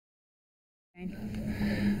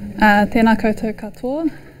Tēnā koutou katoa,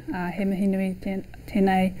 he mihi nui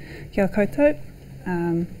tēnei kia koutou.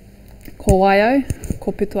 Ko waio,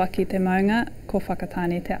 ko putuaki te maunga, ko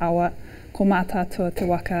whakatāne te awa, ko mātātua te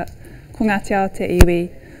waka, ko Ngāti Ao te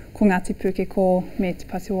iwi, ko Ngāti Pūkeko me te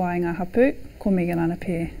Patiwā i ngā hapu, ko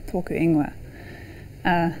Ranapia tōku ingoa.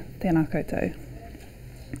 Tēnā koutou.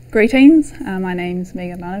 Greetings, my name's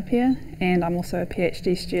Ranapia and I'm also a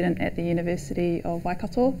PhD student at the University of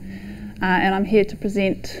Waikato, and I'm here to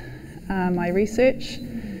present my research,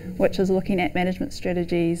 which is looking at management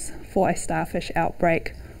strategies for a starfish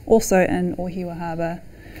outbreak, also in Ohiwa Harbour,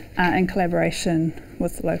 in collaboration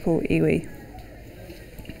with the local iwi.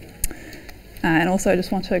 And also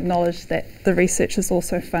just want to acknowledge that the research is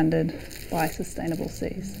also funded by Sustainable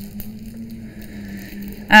Seas.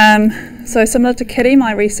 So similar to Kitty,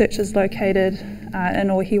 my research is located in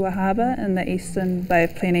Ohiwa Harbour in the eastern Bay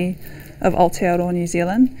of Plenty of Aotearoa, New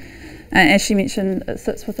Zealand. As she mentioned, it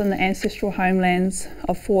sits within the ancestral homelands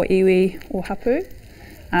of 4 iwi or hapu,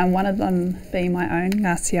 one of them being my own,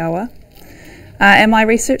 Ngāti Awa. And my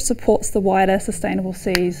research supports the wider Sustainable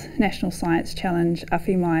Seas National Science Challenge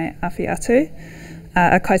Awhi Mai Awhi Atu,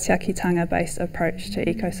 a kaitiakitanga based approach to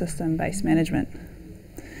ecosystem-based management.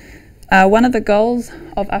 One of the goals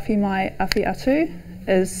of Awhi Mai Awhi Atu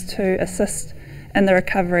is to assist in the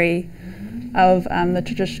recovery of the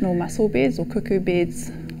traditional mussel beds or kuku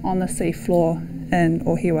beds on the sea floor in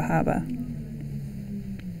Ohiwa Harbour.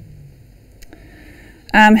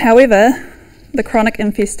 However, the chronic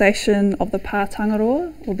infestation of the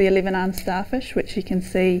pātangaroa, or the 11-armed starfish, which you can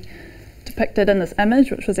see depicted in this image,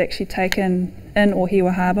 which was actually taken in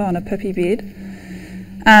Ohiwa Harbour on a pipi bed,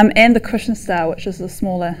 and the cushion star, which is a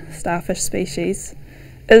smaller starfish species,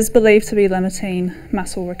 is believed to be limiting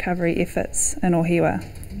mussel recovery efforts in Ohiwa.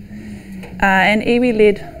 An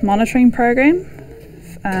iwi-led monitoring program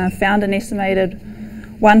found an estimated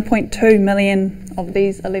 1.2 million of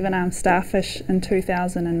these 11-armed starfish in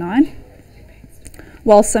 2009,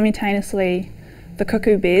 while simultaneously the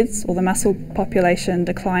cuckoo beds, or the mussel population,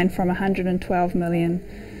 declined from 112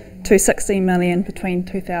 million to 16 million between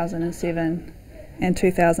 2007 and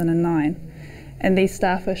 2009. And these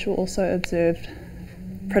starfish were also observed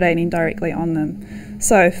predating directly on them.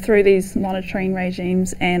 So through these monitoring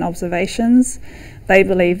regimes and observations, they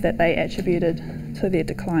believe that they attributed to their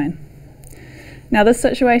decline. Now, this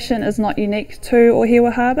situation is not unique to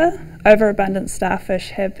Ohiwa Harbour. Overabundant starfish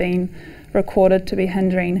have been recorded to be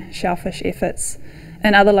hindering shellfish efforts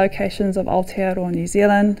in other locations of Aotearoa, New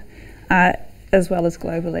Zealand, as well as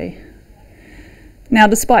globally. Now,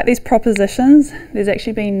 despite these propositions, there's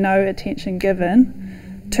actually been no attention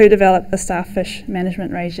given to develop a starfish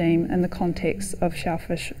management regime in the context of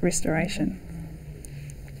shellfish restoration.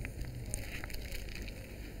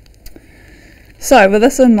 So with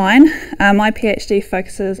this in mind, my PhD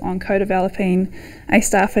focuses on co-developing a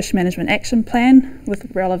starfish management action plan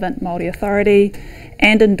with relevant Māori authority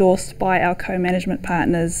and endorsed by our co-management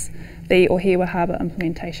partners, the Ohiwa Harbour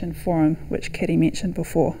Implementation Forum, which Kitty mentioned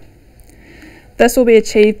before. This will be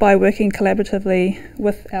achieved by working collaboratively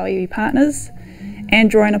with our iwi partners and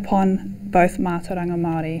drawing upon both mātauranga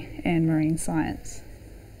Māori and marine science.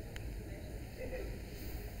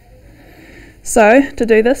 So, to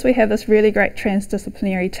do this, we have this really great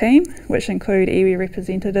transdisciplinary team, which include iwi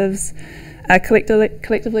representatives,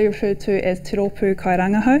 collectively referred to as Te Rōpū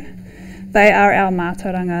Kairangaho. They are our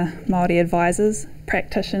mātauranga Māori advisors,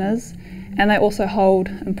 practitioners, and they also hold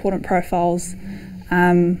important profiles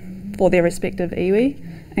for their respective iwi,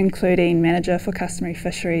 including Manager for Customary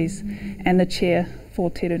Fisheries and the Chair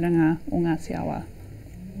for Te Rurunga o Ngāti Awa.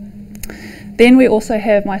 Then we also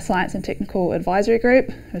have my Science and Technical Advisory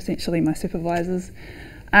Group, essentially my supervisors.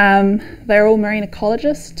 They're all marine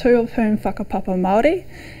ecologists, 2 of whom whakapapa Māori,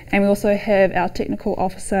 and we also have our Technical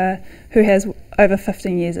Officer who has over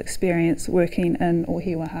 15 years experience working in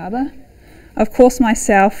Ohiwa Harbour. Of course,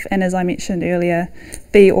 myself, and as I mentioned earlier,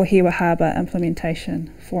 the Ohiwa Harbour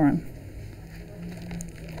Implementation Forum.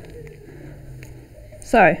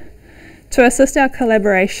 So, to assist our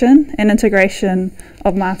collaboration and integration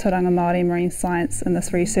of mātauranga Māori marine science in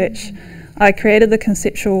this research, I created the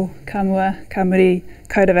conceptual ka mua ka muri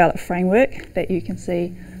co-developed framework that you can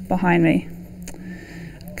see behind me.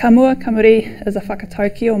 Ka mua ka muri is a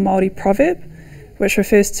whakatauki or Māori proverb which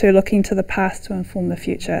refers to looking to the past to inform the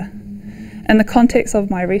future. In the context of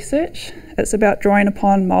my research, it's about drawing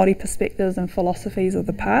upon Māori perspectives and philosophies of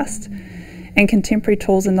the past and contemporary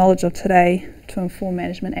tools and knowledge of today to inform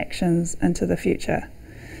management actions into the future.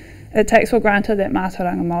 It takes for granted that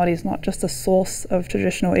mātauranga Māori is not just a source of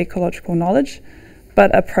traditional ecological knowledge,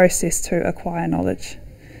 but a process to acquire knowledge.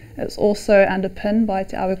 It's also underpinned by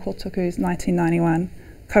Te Awa Kotuku's 1991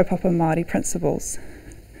 Kaupapa Māori principles.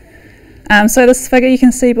 So this figure you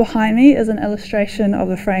can see behind me is an illustration of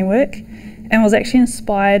the framework and was actually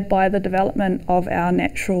inspired by the development of our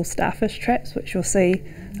natural starfish traps, which you'll see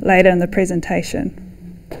later in the presentation.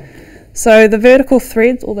 So the vertical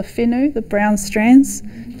threads, or the whenua, the brown strands,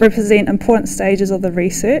 represent important stages of the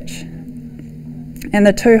research, and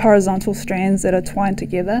the two horizontal strands that are twined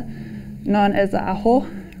together, known as the aho,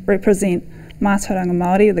 represent mātauranga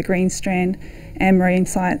Māori, the green strand, and marine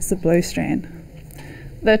science, the blue strand.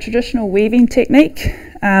 The traditional weaving technique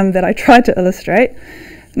that I tried to illustrate,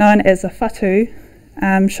 known as the whatu,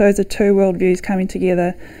 shows the two worldviews coming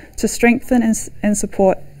together to strengthen and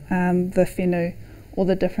support the whenua, or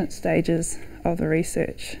the different stages of the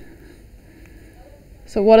research.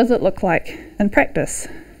 So what does it look like in practice?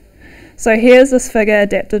 So here's this figure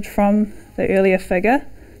adapted from the earlier figure,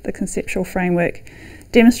 the conceptual framework,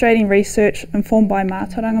 demonstrating research informed by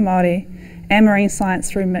mātauranga Māori and marine science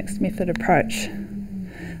through mixed method approach.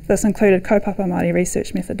 This included kaupapa Māori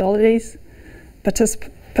research methodologies,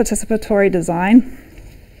 participatory design,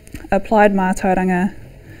 applied mātauranga,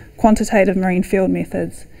 quantitative marine field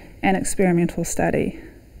methods, and experimental study.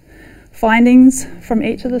 Findings from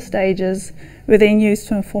each of the stages were then used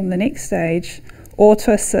to inform the next stage or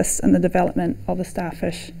to assist in the development of the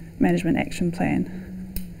Starfish Management Action Plan.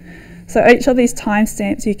 So each of these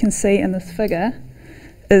timestamps you can see in this figure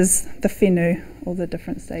is the whenua, or the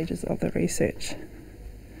different stages of the research.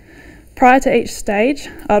 Prior to each stage,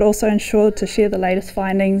 I'd also ensured to share the latest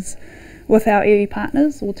findings with our iwi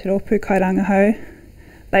partners, or Te Rōpū Kairangahau.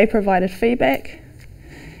 They provided feedback,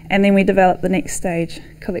 and then we developed the next stage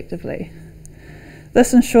collectively.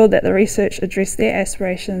 This ensured that the research addressed their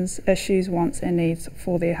aspirations, issues, wants and needs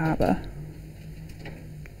for their harbour.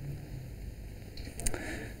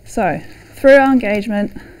 So, through our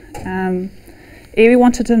engagement, iwi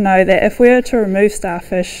wanted to know that if we were to remove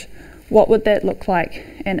starfish, what would that look like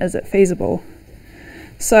and is it feasible?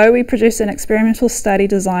 So we produced an experimental study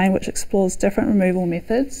design which explores different removal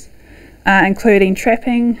methods, including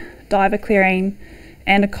trapping, diver clearing,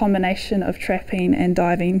 and a combination of trapping and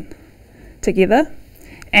diving together,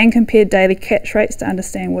 and compared daily catch rates to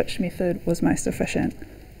understand which method was most efficient.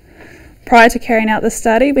 Prior to carrying out the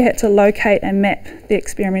study, we had to locate and map the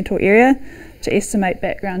experimental area to estimate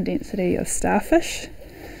background density of starfish.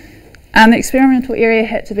 The experimental area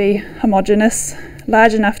had to be homogeneous,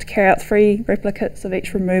 large enough to carry out 3 replicates of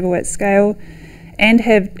each removal at scale, and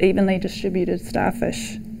have evenly distributed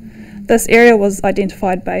starfish. This area was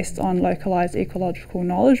identified based on localised ecological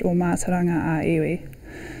knowledge, or mātauranga a iwi.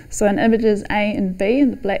 So in images A and B,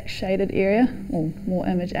 in the black shaded area, or more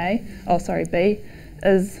image B,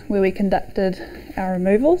 is where we conducted our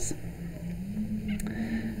removals.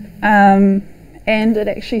 And it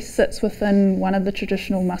actually sits within one of the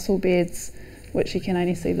traditional mussel beds, which you can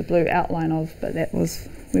only see the blue outline of, but that was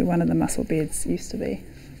where one of the mussel beds used to be.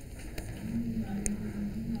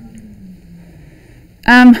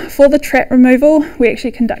 For the trap removal, we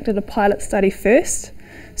actually conducted a pilot study first.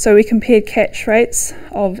 So we compared catch rates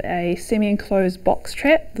of a semi-enclosed box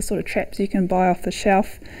trap, the sort of traps you can buy off the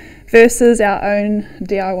shelf, versus our own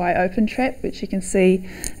DIY open trap, which you can see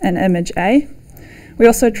in image A. We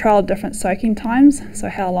also trialled different soaking times, so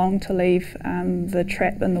how long to leave the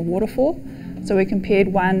trap in the water for. So we compared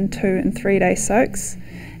 1, 2 and 3 day soaks.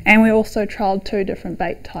 And we also trialled 2 different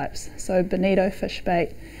bait types, so bonito fish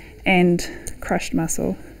bait and crushed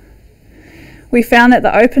mussel. We found that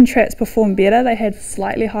the open traps performed better. They had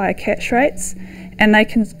slightly higher catch rates and they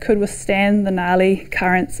could withstand the gnarly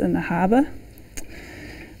currents in the harbour.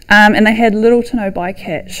 And they had little to no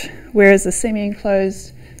bycatch, whereas the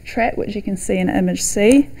semi-enclosed trap, which you can see in image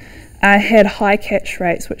C, had high catch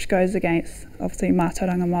rates, which goes against obviously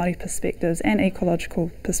mātauranga Māori perspectives and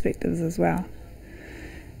ecological perspectives as well.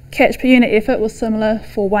 Catch per unit effort was similar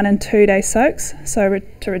for 1 and 2 day soaks, so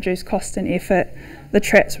to reduce cost and effort, the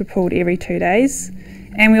traps were pulled every 2 days,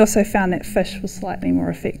 and we also found that fish was slightly more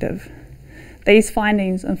effective. These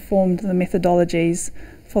findings informed the methodologies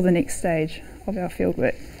for the next stage of our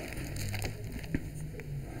fieldwork.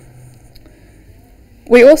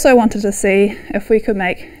 We also wanted to see if we could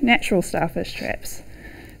make natural starfish traps.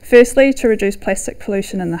 Firstly, to reduce plastic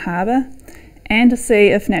pollution in the harbour, and to see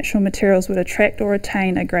if natural materials would attract or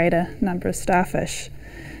retain a greater number of starfish.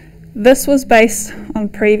 This was based on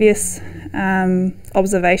previous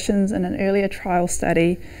observations in an earlier trial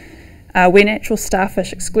study where natural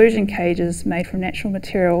starfish exclusion cages made from natural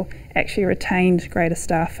material actually retained greater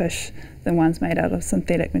starfish than ones made out of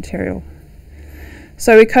synthetic material.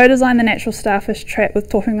 So we co-designed the natural starfish trap with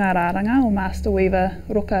tohunga rāranga, or master weaver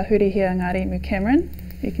Roka Hurihia Ngāri Mu Cameron,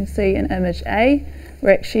 You can see in image A,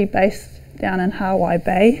 we're actually based down in Hawaii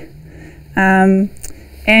Bay.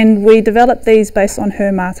 And we developed these based on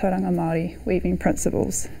her mātauranga Māori weaving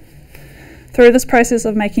principles. Through this process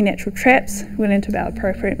of making natural traps, we learnt about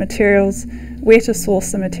appropriate materials, where to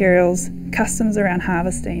source the materials, customs around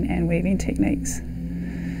harvesting and weaving techniques.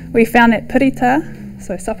 We found that pirita,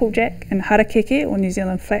 so supplejack, and harakeke, or New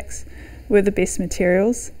Zealand flax, were the best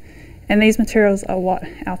materials, and these materials are what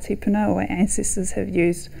our tipuna, or our ancestors, have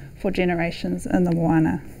used for generations in the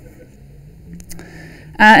moana.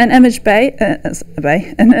 In image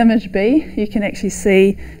B, you can actually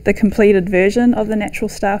see the completed version of the natural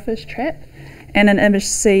starfish trap, and in image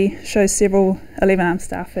C shows several 11-armed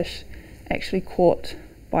starfish actually caught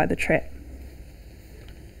by the trap.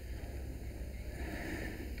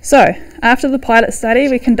 So, after the pilot study,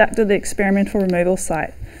 we conducted the experimental removal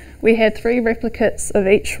site. We had 3 replicates of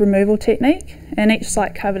each removal technique, and each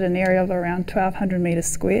site covered an area of around 1,200 metres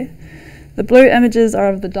square. The blue images are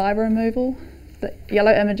of the diver removal, the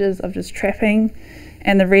yellow images of just trapping,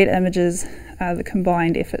 and the red images are the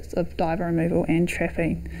combined efforts of diver removal and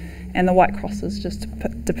trapping, and the white crosses just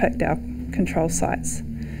depict our control sites.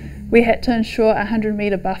 We had to ensure a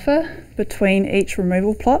 100-metre buffer between each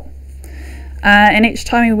removal plot, and each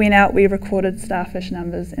time we went out we recorded starfish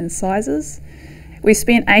numbers and sizes. We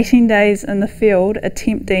spent 18 days in the field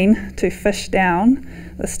attempting to fish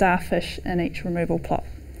down the starfish in each removal plot.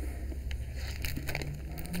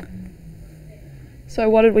 So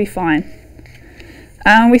what did we find?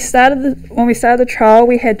 When we started the trial,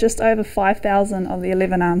 we had just over 5,000 of the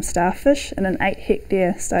 11-armed starfish in an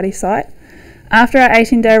 8-hectare study site. After our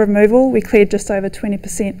 18-day removal, we cleared just over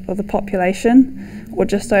 20% of the population, or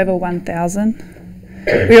just over 1,000.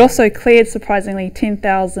 We also cleared, surprisingly,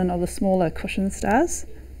 10,000 of the smaller cushion stars.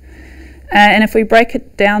 And if we break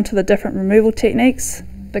it down to the different removal techniques,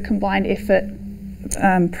 the combined effort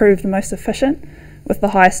proved the most efficient, with the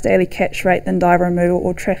highest daily catch rate than diver removal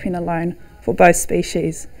or trapping alone for both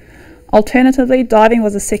species. Alternatively, diving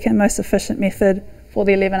was the second most efficient method for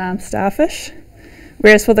the 11-armed starfish,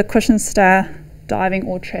 whereas for the cushion star, diving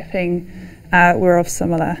or trapping were of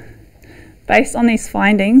similar. Based on these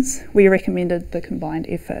findings, we recommended the combined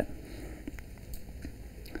effort.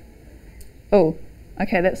 Oh,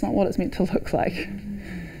 okay, that's not what it's meant to look like.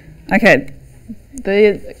 Okay,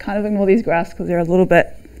 kind of ignore these graphs because they're a little bit,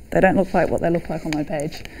 they don't look like what they look like on my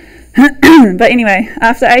page. But anyway,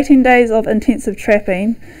 after 18 days of intensive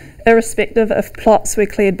trapping, irrespective if plots were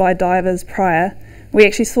cleared by divers prior, we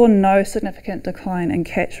actually saw no significant decline in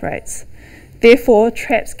catch rates. Therefore,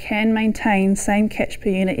 traps can maintain same catch per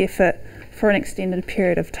unit effort for an extended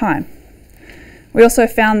period of time. We also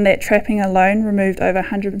found that trapping alone removed over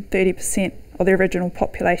 130% of the original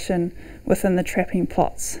population within the trapping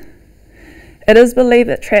plots. It is believed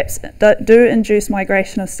that traps do induce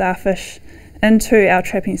migration of starfish into our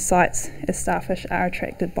trapping sites, as starfish are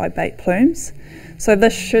attracted by bait plumes. So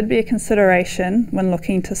this should be a consideration when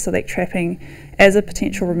looking to select trapping as a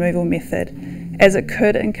potential removal method, as it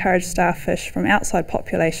could encourage starfish from outside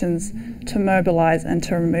populations to mobilise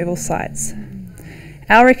into removal sites.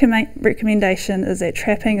 Our recommendation is that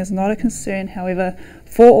trapping is not a concern, however,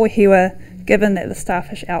 for Ohiwa, given that the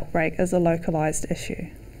starfish outbreak is a localised issue.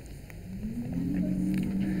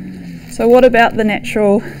 So what about the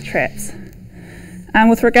natural traps?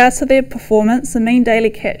 With regards to their performance, the mean daily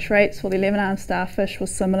catch rates for the 11-armed starfish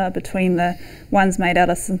was similar between the ones made out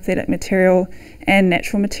of synthetic material and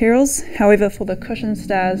natural materials. However, for the cushion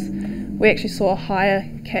stars, we actually saw a higher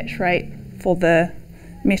catch rate for the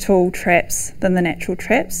metal traps than the natural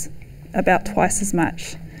traps, about twice as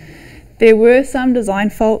much. There were some design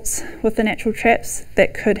faults with the natural traps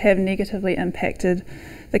that could have negatively impacted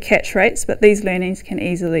the catch rates, but these learnings can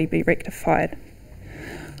easily be rectified.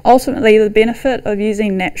 Ultimately, the benefit of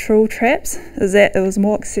using natural traps is that it was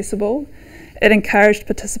more accessible, it encouraged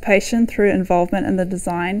participation through involvement in the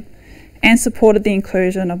design, and supported the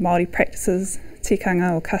inclusion of Māori practices,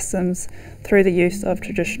 tikanga or customs, through the use of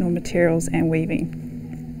traditional materials and weaving.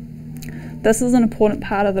 This is an important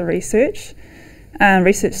part of the research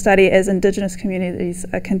study, as Indigenous communities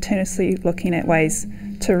are continuously looking at ways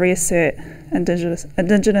to reassert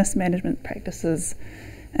Indigenous management practices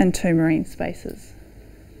into marine spaces.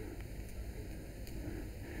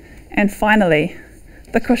 And finally,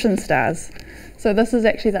 the cushion stars. So this is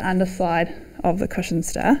actually the underside of the cushion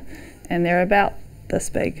star, and they're about this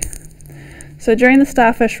big. So during the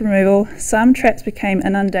starfish removal, some traps became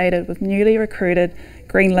inundated with newly recruited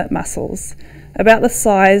green-lit mussels, about the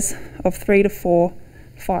size of 3 to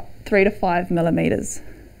 5 millimetres.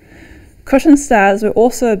 Cushion stars were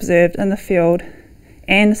also observed in the field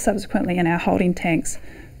and subsequently in our holding tanks,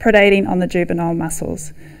 predating on the juvenile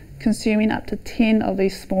mussels, consuming up to 10 of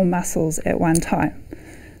these small mussels at one time.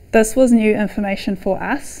 This was new information for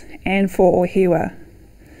us and for Ohiwa.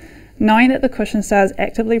 Knowing that the cushion stars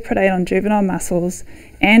actively predate on juvenile mussels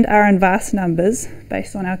and are in vast numbers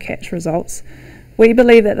based on our catch results, we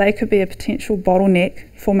believe that they could be a potential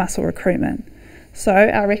bottleneck for mussel recruitment. So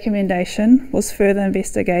our recommendation was further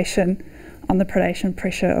investigation on the predation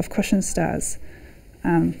pressure of cushion stars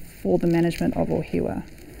for the management of Ohiwa.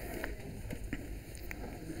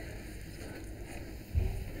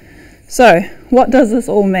 So what does this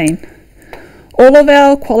all mean? All of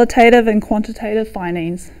our qualitative and quantitative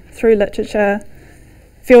findings through literature,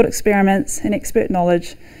 field experiments and expert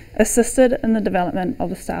knowledge assisted in the development of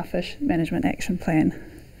the Starfish Management Action Plan,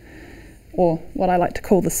 or what I like to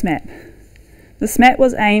call the SMAP. The SMAP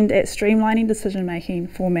was aimed at streamlining decision making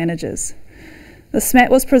for managers. The SMAP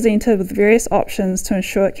was presented with various options to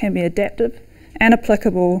ensure it can be adaptive and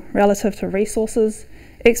applicable relative to resources,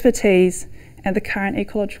 expertise and the current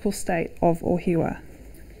ecological state of Ohiwa.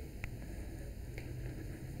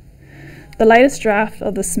 The latest draft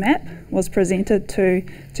of the SMAP was presented to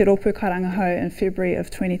Te Rōpū Karangaho in February of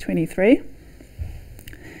 2023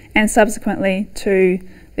 and subsequently to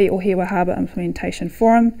the Ohiwa Harbour Implementation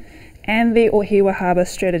Forum and the Ohiwa Harbour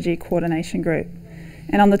Strategy Coordination Group.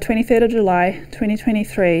 And on the 23rd of July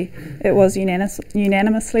 2023 it was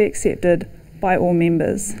unanimously accepted by all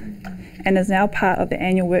members and is now part of the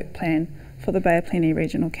annual work plan for the Bay of Plenty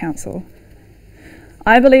Regional Council.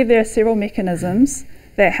 I believe there are several mechanisms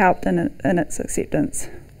that helped in its acceptance.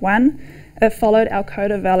 One, it followed our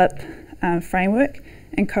co-developed framework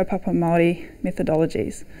and kaupapa Māori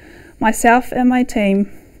methodologies. Myself and my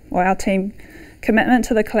team, or our team, commitment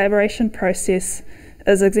to the collaboration process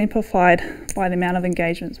is exemplified by the amount of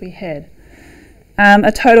engagements we had.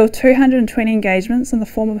 A total of 220 engagements in the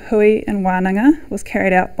form of hui and wānanga was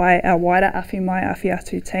carried out by our wider Awhi Mai Awhi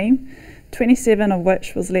Atu team, 27 of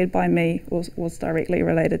which was led by me, was directly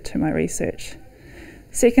related to my research.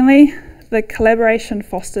 Secondly, the collaboration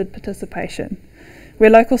fostered participation, where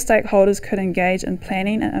local stakeholders could engage in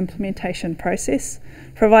planning and implementation process,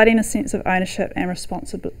 providing a sense of ownership and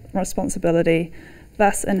responsibility,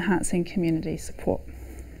 thus enhancing community support.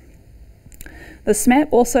 The SMAP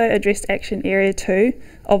also addressed Action Area 2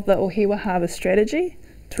 of the Ohiwa Harbour Strategy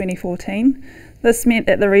 2014. This meant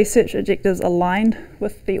that the research objectives aligned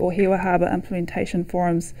with the Ohiwa Harbour Implementation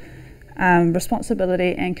Forum's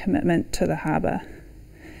responsibility and commitment to the harbour.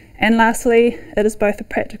 And lastly, it is both a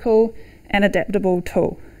practical and adaptable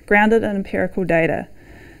tool, grounded in empirical data.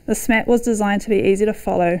 The SMAP was designed to be easy to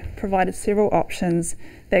follow, provided several options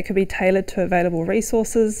that could be tailored to available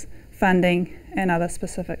resources, funding, and other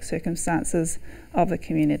specific circumstances of the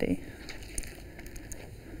community.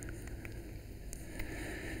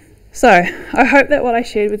 So, I hope that what I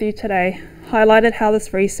shared with you today highlighted how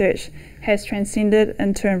this research has transcended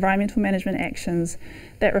into environmental management actions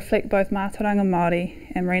that reflect both mātauranga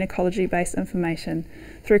Māori and marine ecology-based information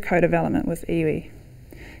through co-development with iwi.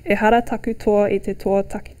 E hara taku toa I te toa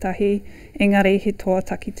takitahi, engari he toa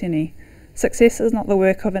takitini. Success is not the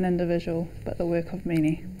work of an individual, but the work of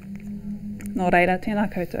many. Nō reira, tēnā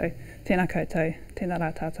koutou, tēnā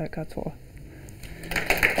rā tātou katoa.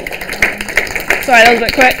 Sorry, that was a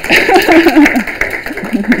bit quick.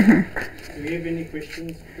 Do we have any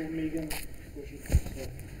questions for Megan?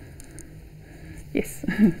 Yes.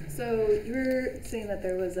 So you were saying that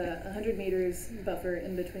there was a 100 meters buffer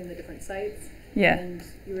in between the different sites. Yeah. And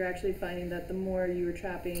you were actually finding that the more you were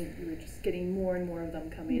trapping, you were just getting more and more of them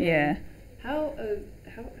coming Yeah. in. How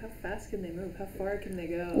fast can they move? How far can they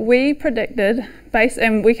go? We predicted,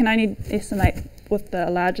 and we can only estimate with the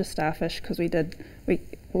larger starfish because we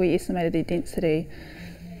estimated their density.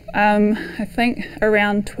 I think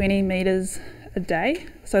around 20 metres a day.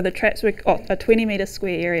 So the traps were, a 20 metre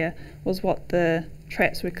square area was what the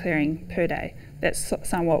traps were clearing per day. That's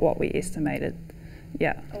somewhat what we estimated.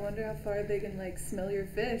 Yeah. I wonder how far they can like smell your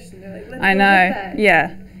fish and they're like, let's I go know, get that.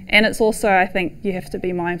 yeah. And it's also, I think you have to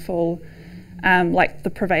be mindful like the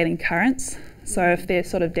prevailing currents. So if they're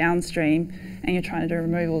sort of downstream and you're trying to do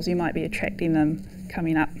removals, you might be attracting them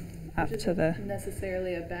coming up Which to the...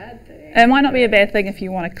 necessarily a bad thing. It might not be a bad thing if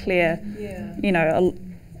you want to clear, Yeah. you know,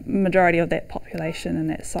 a majority of that population in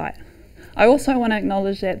that site. I also want to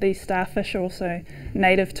acknowledge that these starfish are also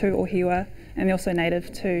native to Ohiwa and they're also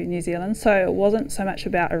native to New Zealand. So it wasn't so much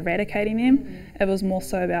about eradicating them, it was more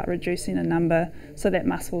so about reducing the number so that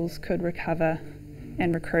mussels could recover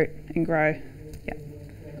and recruit and grow. Yeah.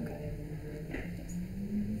 Okay.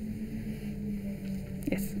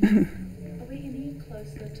 Yes. Are we any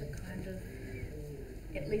closer to kind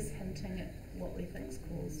of at least hinting at what we think's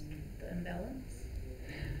caused the imbalance?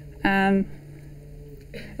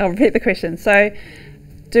 I'll repeat the question. So,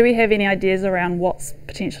 do we have any ideas around what's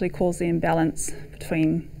potentially caused the imbalance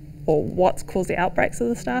between, or what's caused the outbreaks of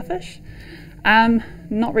the starfish?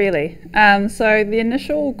 Not really. So the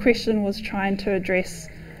initial question was trying to address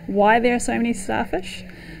why there are so many starfish,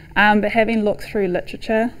 but having looked through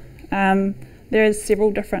literature, there is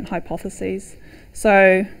several different hypotheses.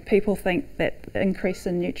 So people think that the increase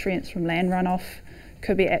in nutrients from land runoff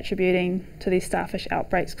could be attributing to these starfish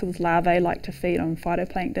outbreaks because larvae like to feed on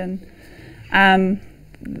phytoplankton.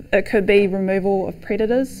 It could be removal of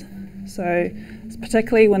predators, so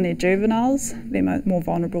particularly when they're juveniles, they're more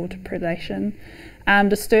vulnerable to predation.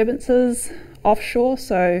 Disturbances offshore,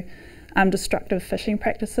 so destructive fishing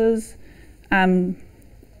practices. There's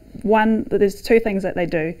two things that they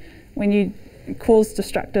do. When you cause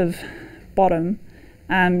destructive bottom,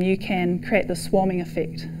 you can create the swarming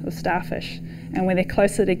effect of starfish, and when they're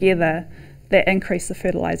closer together, that increase the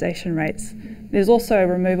fertilisation rates. There's also a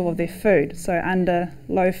removal of their food, so under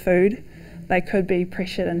low food, they could be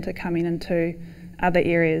pressured into coming into other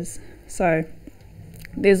areas. So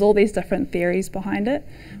there's all these different theories behind it.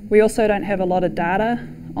 We also don't have a lot of data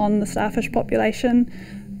on the starfish population.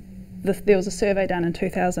 There was a survey done in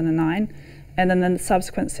 2009, and then the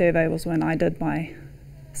subsequent survey was when I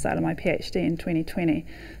started my PhD in 2020.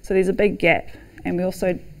 So there's a big gap, and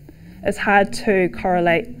it's hard to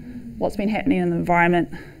correlate what's been happening in the environment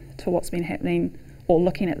to what's been happening, or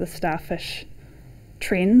looking at the starfish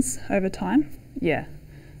trends over time. Yeah,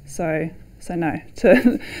 so no.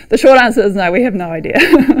 The short answer is no, we have no idea.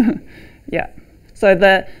 Yeah, so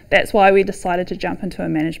that's why we decided to jump into a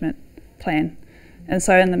management plan. And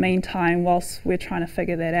so in the meantime, whilst we're trying to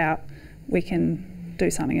figure that out, we can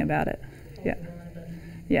do something about it. Yeah,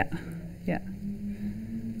 yeah, yeah.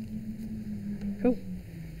 Cool.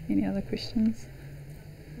 Any other questions?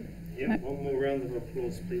 Yeah, No. one more round of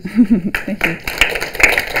applause, please. Thank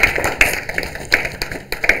you.